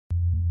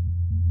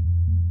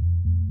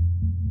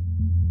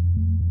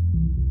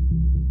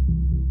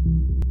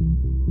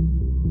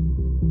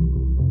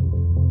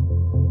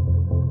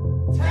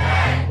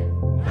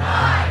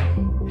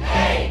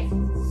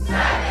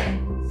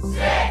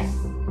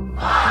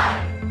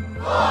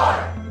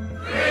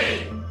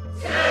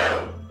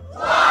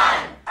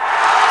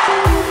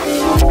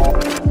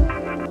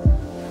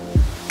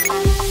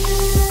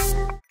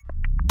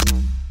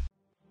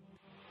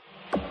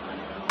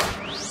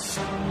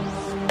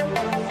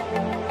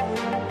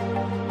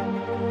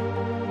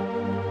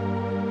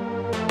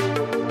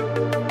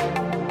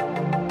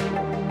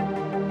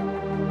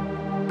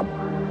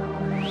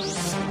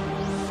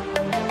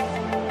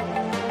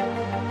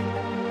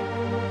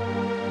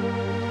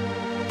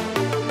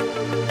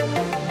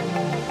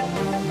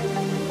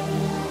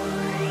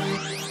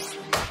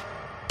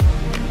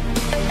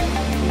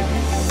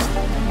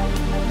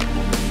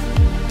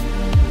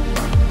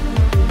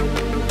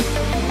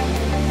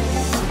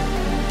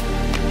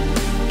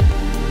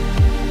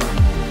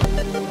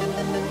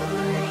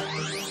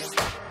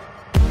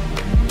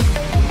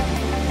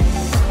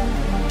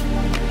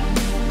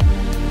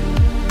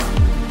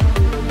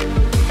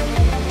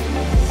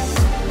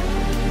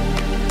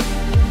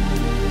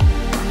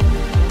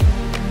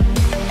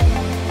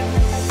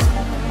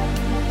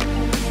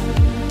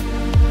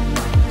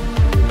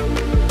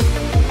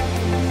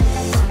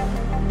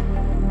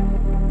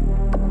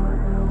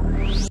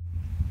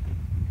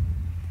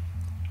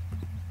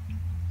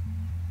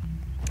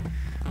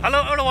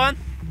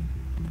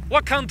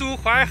Welcome to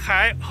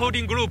Huaihai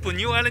Holding Group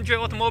New LNG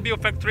Automobile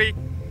Factory.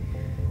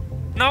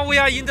 Now we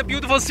are in the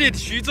beautiful city,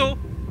 Xuzhou.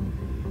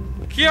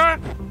 Here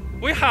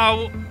we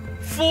have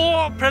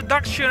 4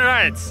 production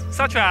lines,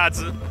 such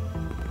as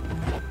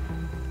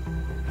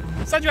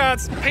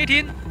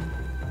painting,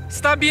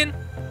 stamping,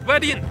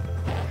 welding,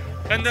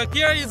 and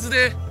here is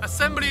the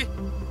assembly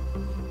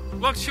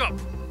workshop.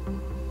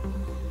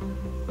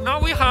 Now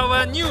we have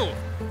a new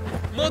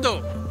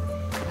model.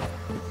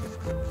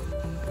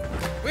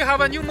 We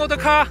have a new model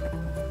car,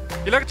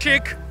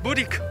 electric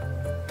boutique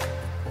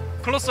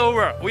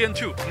crossover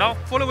VN2. Now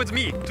follow with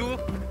me to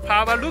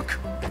have a look.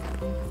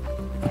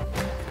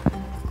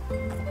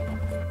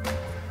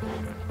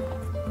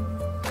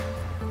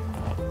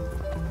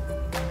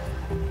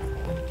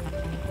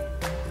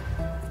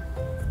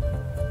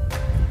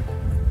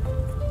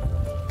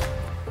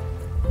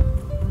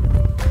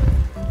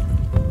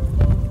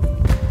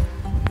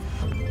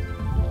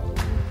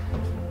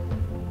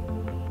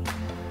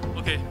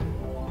 Okay.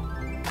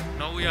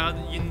 Now we are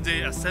in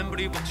the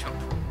assembly workshop.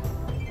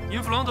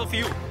 In front of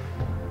you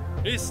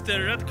is the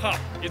red car,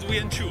 it's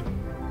VN2.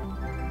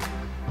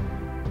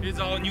 It's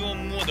our new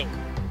model.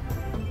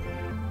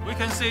 We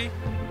can see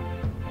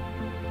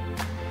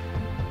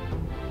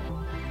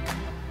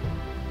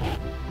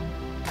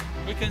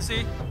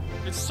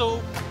it's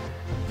so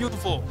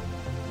beautiful,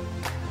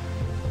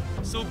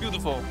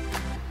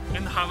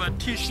 and have a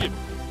T-shape,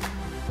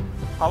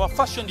 our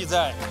fashion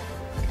design.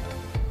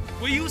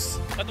 We use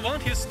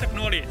advanced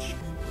technology,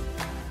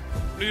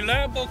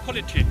 reliable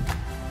quality,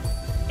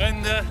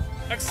 and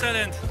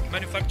excellent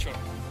manufacture.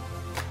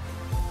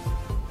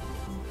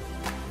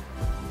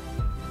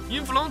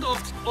 In front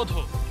of the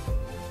auto,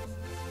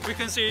 we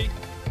can see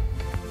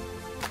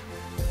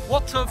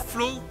water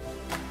flow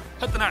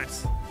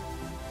headlights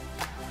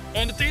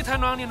and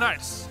daytime running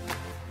lights.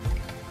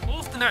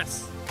 Both the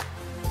lights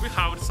we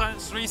have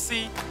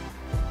 3C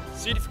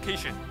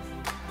certification.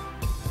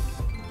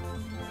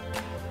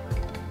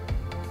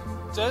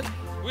 Then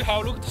we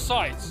have looked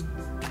sides.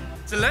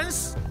 The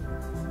length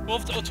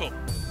of the auto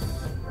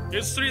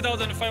is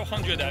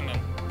 3,500 mm.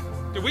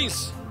 The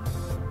width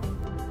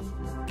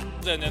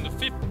and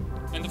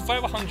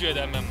 500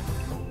 mm.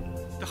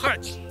 The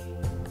height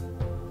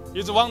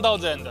is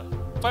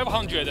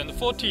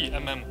 1,540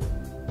 mm.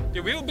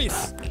 The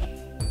wheelbase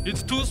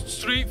is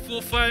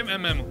 2,345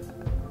 mm.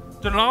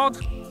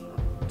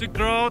 The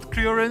ground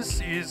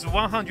clearance is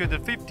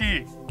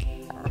 150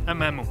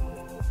 mm.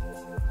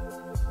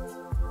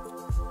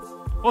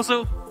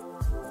 Also,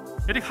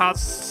 it has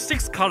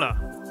 6 colors: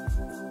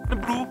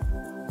 blue,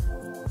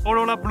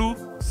 aurora blue,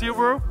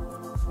 silver,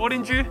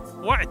 orange,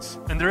 white,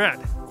 and red.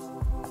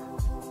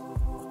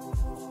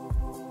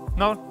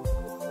 Now,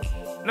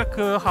 let's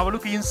have a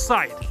look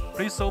inside.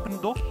 Please open the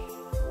door.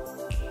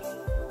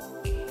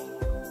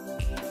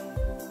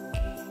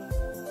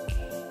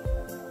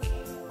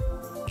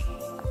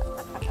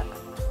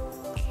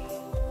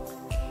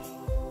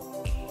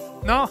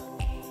 Now,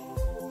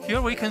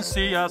 here we can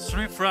see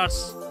 3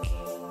 flats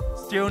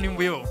steering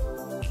wheel.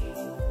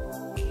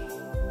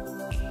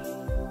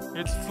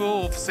 It's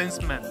full of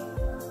sensement.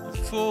 It's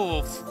full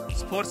of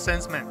sport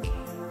sensement.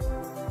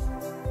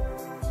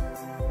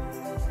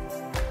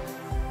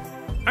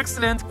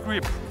 Excellent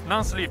grip,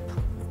 non-slip,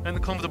 and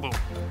comfortable.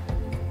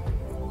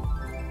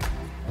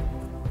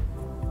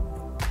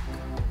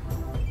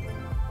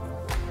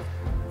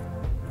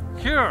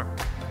 Here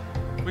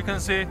we can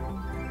see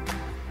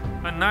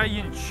a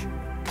 9-inch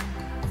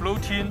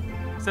floating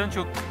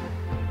central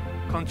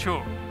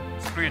control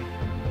screen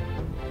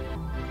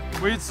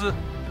with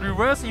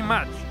reverse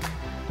image,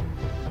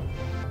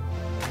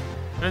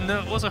 and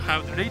also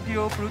have the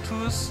radio,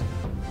 Bluetooth,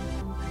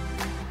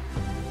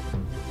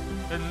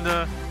 and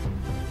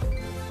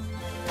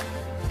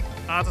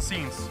other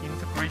things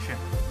integration.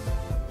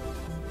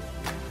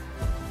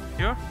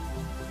 Here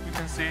you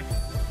can see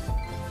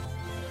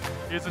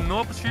it's a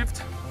knob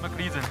shift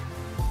mechanism.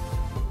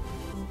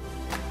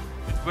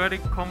 It's very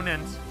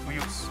convenient to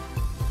use.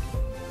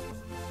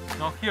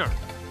 Now here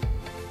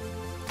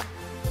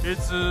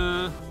it's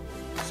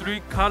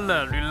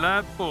 3-color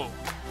reliable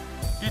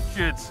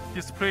digit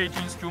display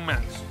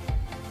instruments.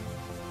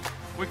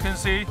 We can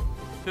see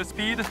the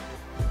speed,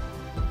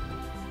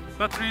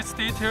 battery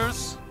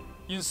status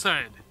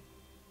inside.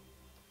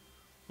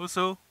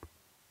 Also,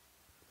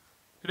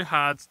 it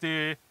has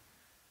the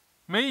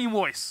main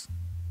invoice,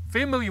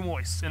 female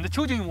invoice, and the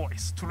children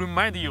invoice to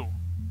remind you.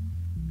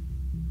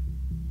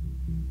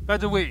 By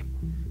the way,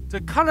 the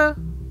color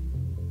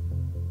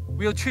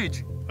will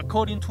change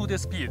according to the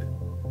speed.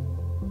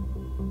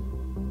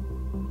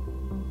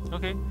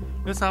 Okay,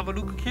 let's have a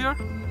look here.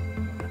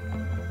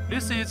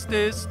 This is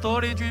the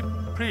storage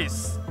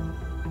place.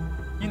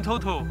 In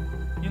total,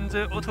 in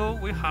the auto,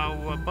 we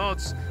have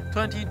about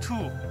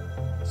 22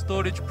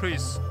 storage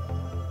place,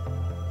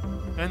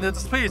 and the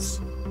space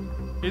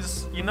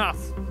is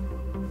enough.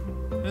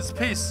 The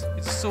space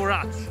is so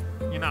large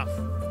enough.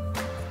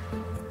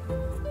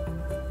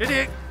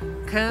 It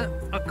can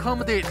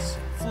accommodate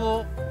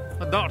 4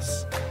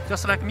 adults,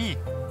 just like me,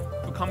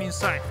 to come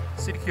inside,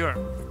 sit here.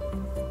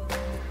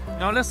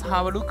 Now let's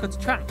have a look at the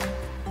trunk.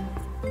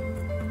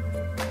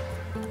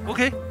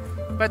 Okay,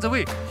 by the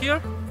way,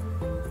 here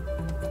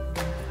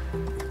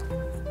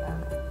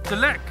the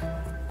leg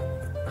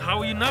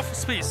have enough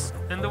space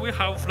and we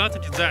have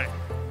flat design.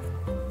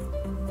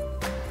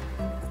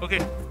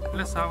 Okay,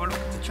 let's have a look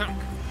at the trunk.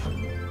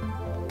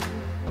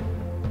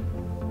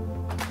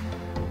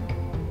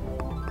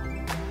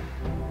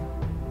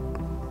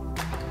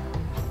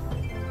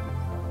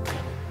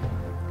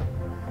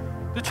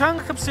 The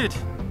trunk capacity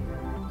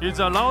is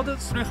allowed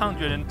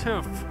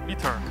 312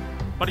 liters,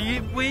 but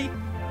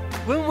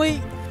when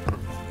we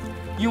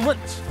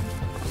invent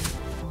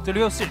the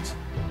real seat,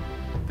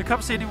 the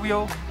capacity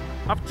will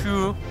up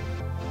to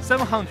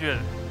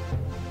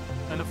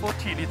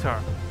 740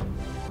 liters.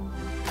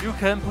 You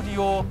can put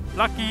your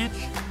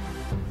luggage,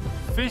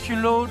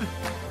 fishing load,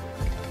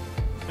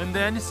 and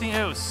anything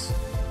else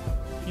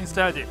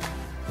inside it.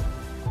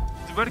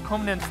 It's very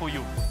convenient for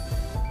you.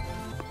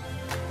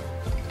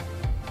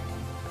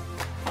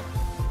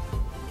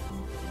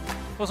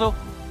 Also,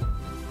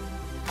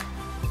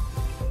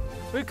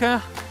 we can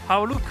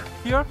have a look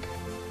here.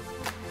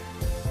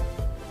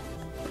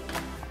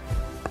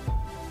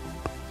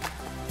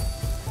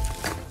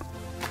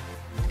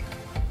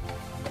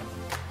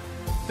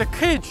 The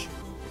cage,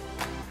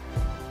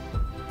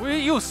 we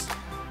use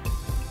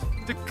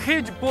the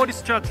cage body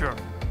structure.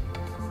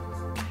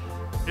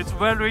 It's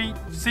very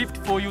safe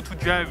for you to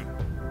drive.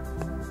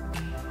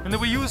 And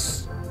we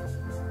use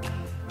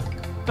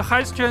the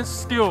high strength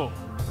steel,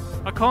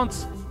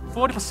 accounts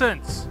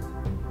 40%.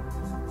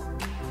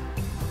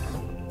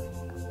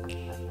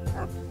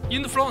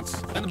 In the front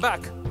and back,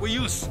 we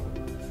use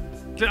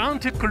the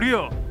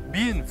anti-glare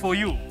beam for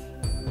you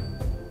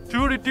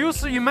to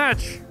reduce the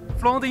image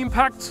from the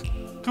impact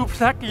to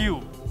protect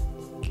you.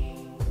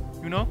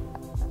 You know?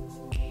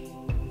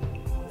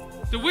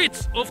 The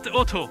weight of the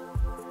auto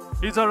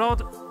is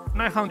around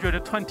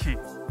 920.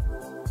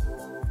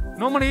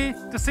 Normally,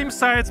 the same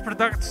size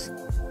product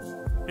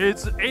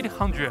is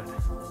 800.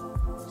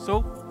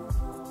 So,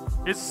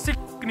 it's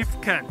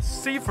significantly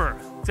safer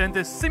than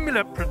the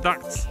similar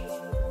products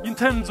in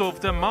terms of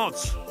the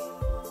amount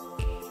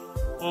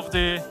of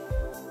the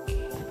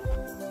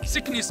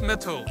thickness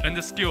metal and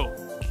the steel.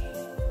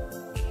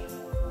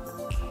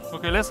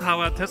 Okay, let's have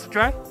a test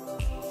drive.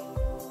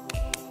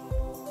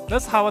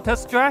 Let's have a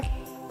test drive.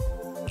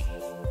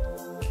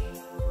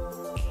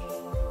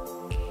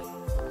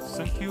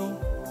 Thank you.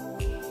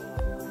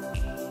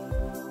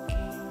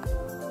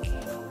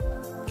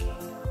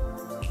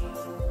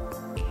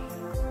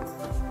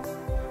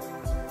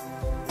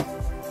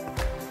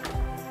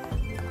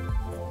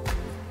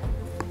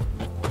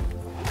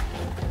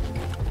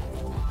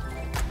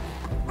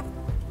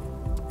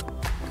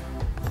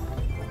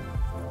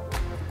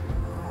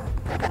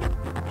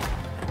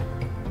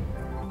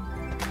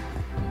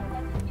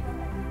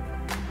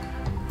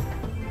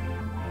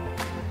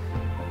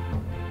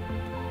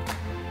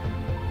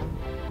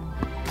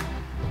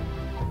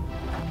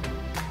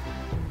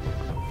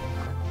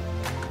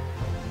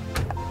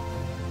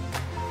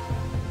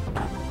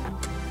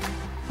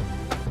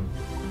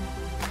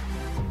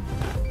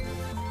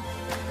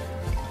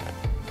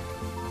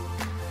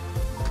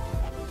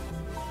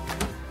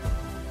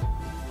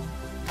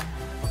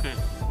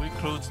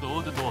 Close all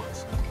the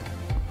doors.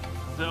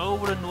 They're all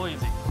very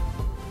noisy,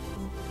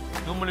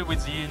 normally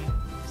within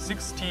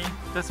 60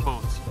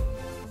 decibels.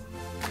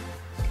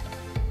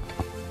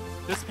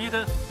 The speed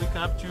we can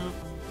up to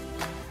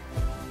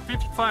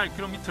 55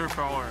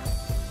 km/h,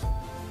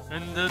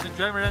 and the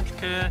driver range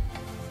can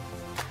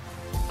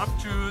up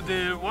to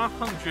the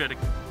 100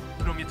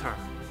 km.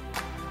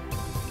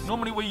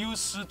 Normally we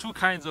use two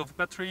kinds of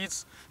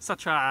batteries,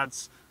 such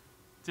as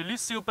the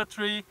lithium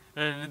battery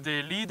and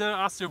the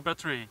lead-acid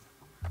battery,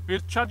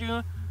 with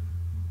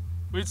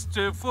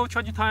the full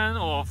charging time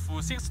of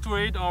 6 to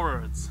 8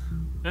 hours,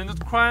 and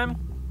the crime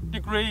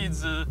degree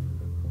is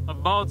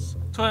about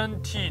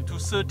 20 to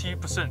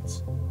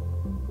 30%.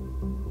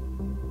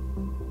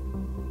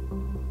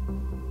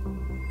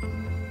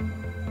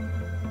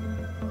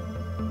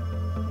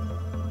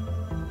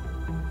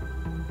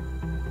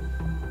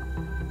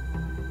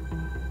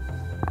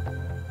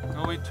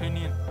 Now we turn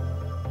in.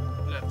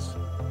 Let's.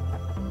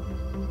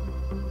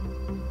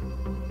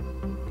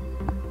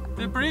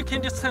 The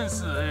braking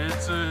distance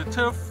is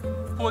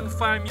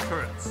 12.5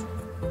 meters,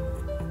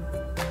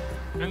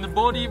 and the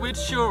body weight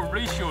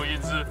ratio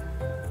is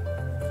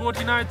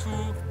 49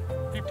 to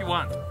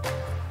 51.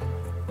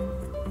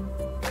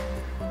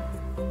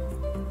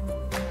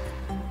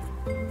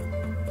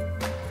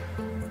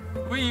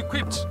 We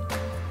equipped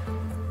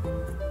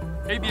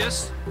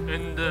ABS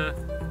and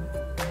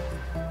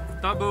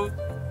double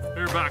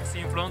airbags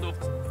in front of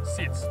the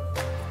seats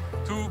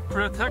to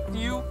protect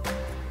you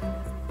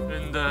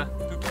and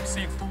to keep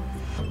safe.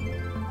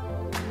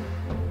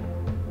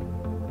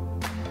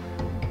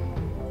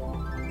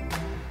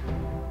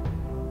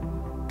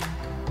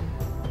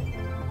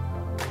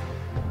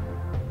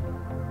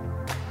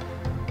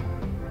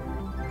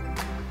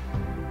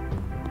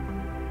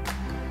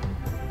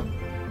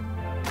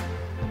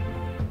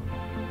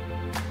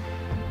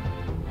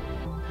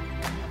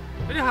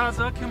 has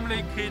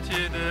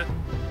accumulated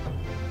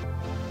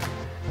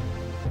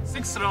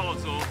 6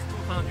 loads of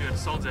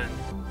 200,000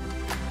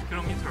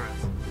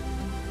 kilometers.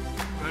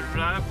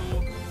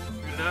 Reliable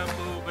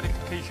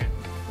verification.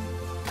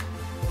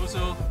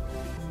 Also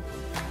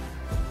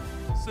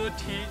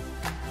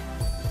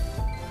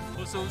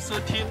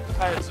 13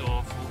 types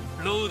of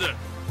load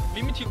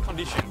limiting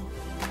condition.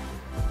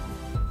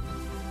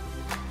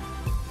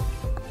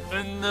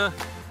 And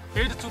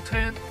 8 to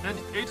 10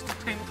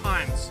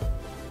 times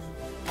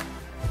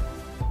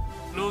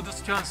load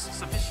strength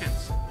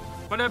sufficient.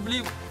 But I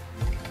believe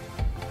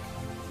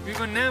we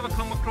will never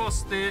come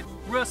across the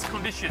worse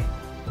condition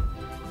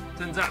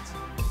than that.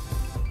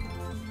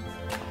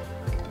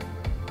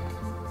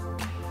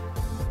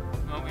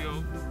 Now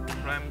we'll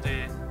climb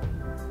the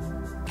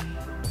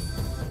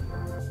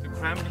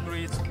climb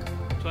degree is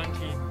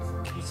 20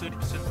 to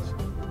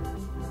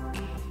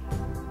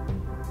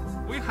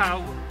 30%. We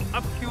have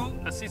uphill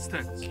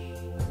assistance,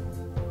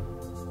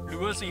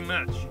 reverse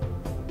image,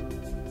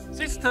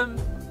 system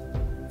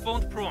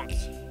front prompt,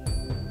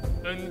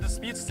 and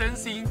speed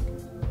sensing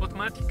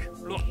automatic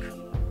lock.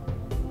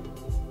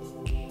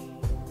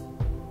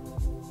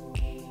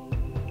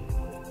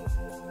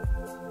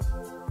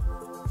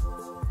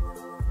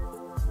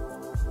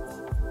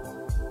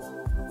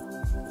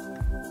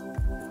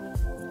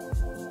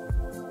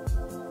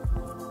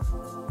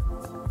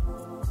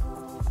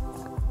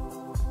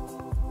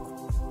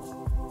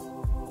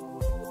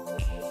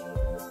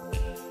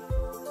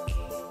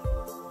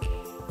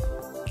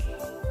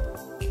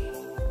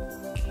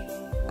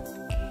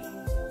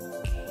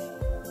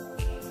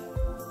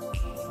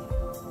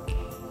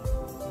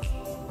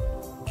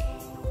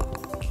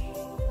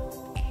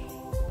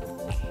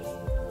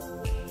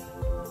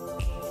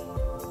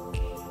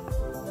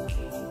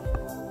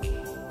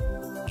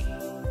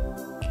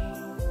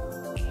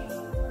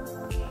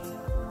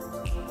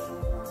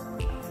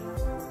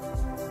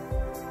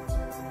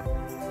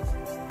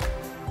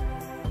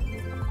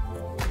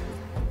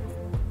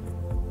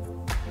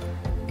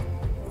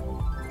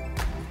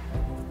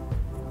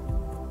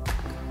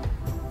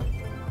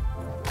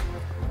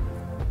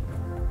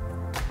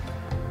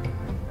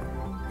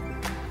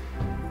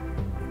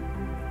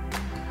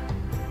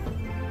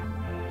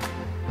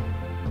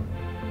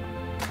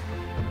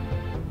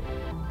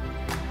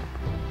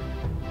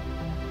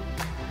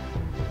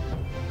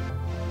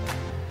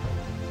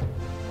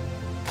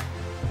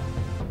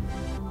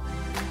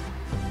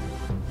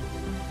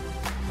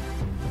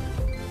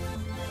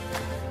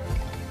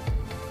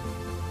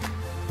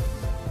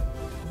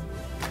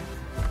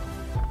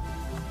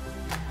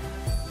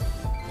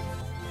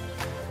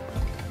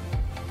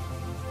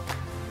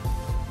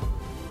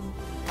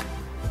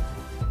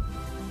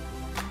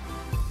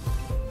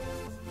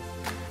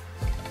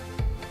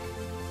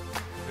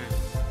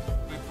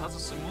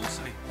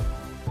 Smoothly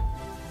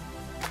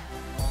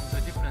on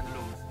the different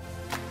load.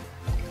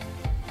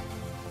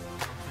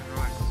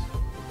 Right.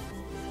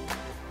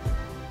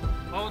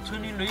 Our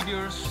turning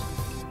radius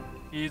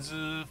is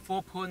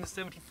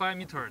 4.75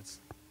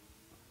 meters.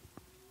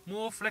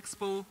 More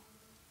flexible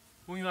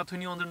when you are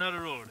turning on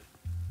another road.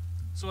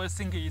 So I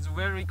think it's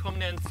very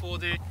convenient for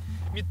the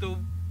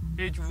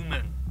middle-aged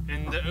women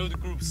and the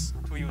old groups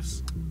to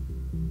use.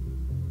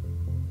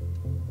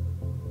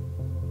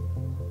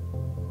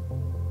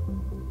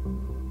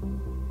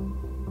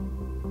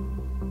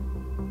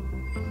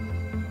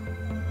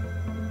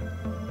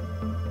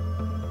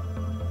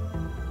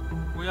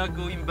 We are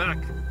going back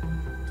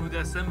to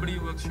the assembly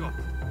workshop.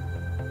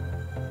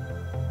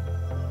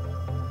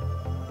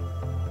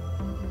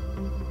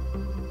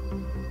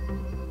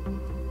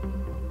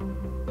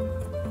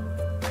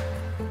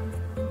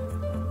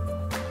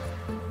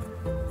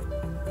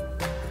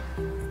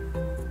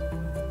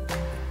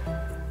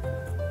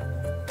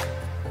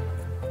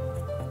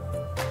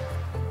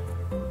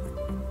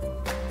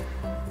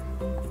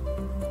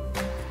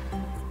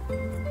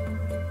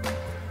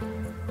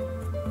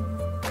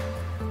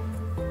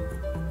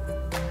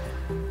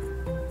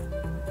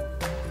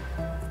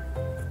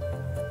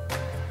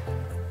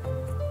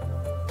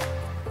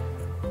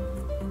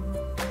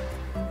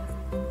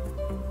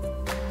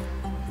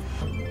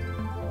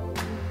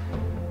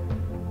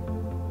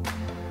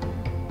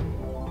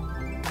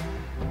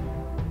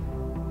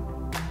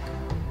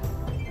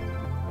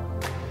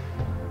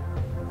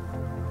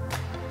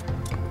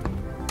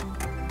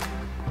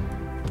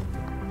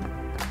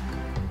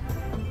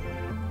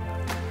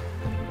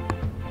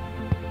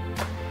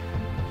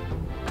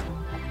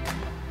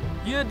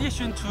 In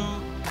addition to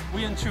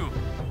VN2,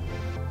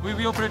 we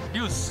will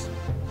produce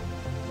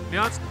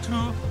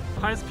VN2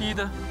 high-speed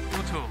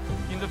auto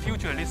in the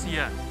future this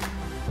year.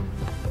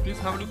 Please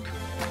have a look.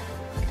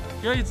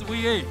 Here is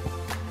VA.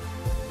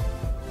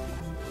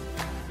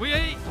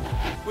 VA,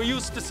 we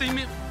use the same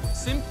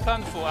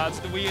platform as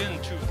the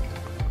VN2.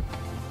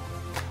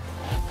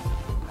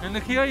 And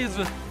here is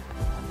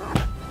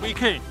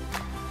VK.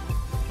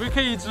 VK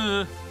is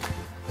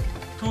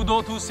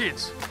 2-door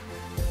 2-seat.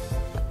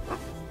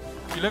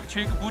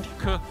 Electric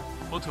boutique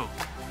auto.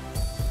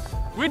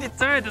 We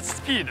desired the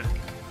speed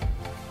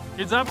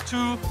is up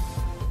to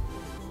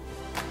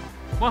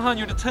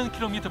 110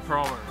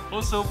 km/h.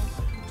 Also,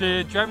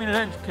 the driving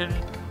range can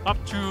up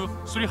to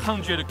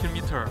 300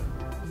 km.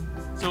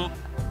 So,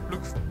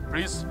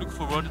 please look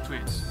forward to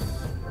it.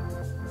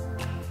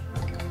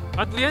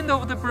 At the end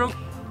of the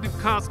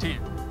broadcasting,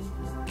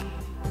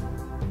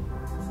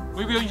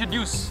 we will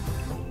introduce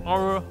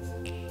our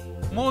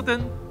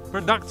modern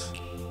product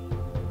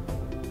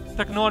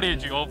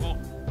technology of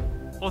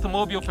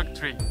automobile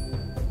factory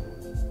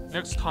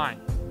next time.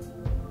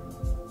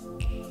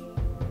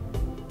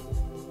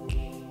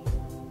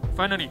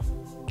 Finally,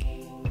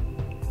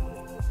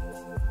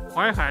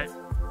 Huaihai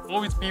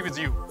always be with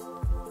you.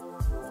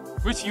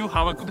 Wish you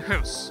have a good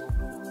health.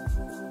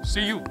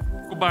 See you.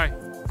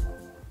 Goodbye.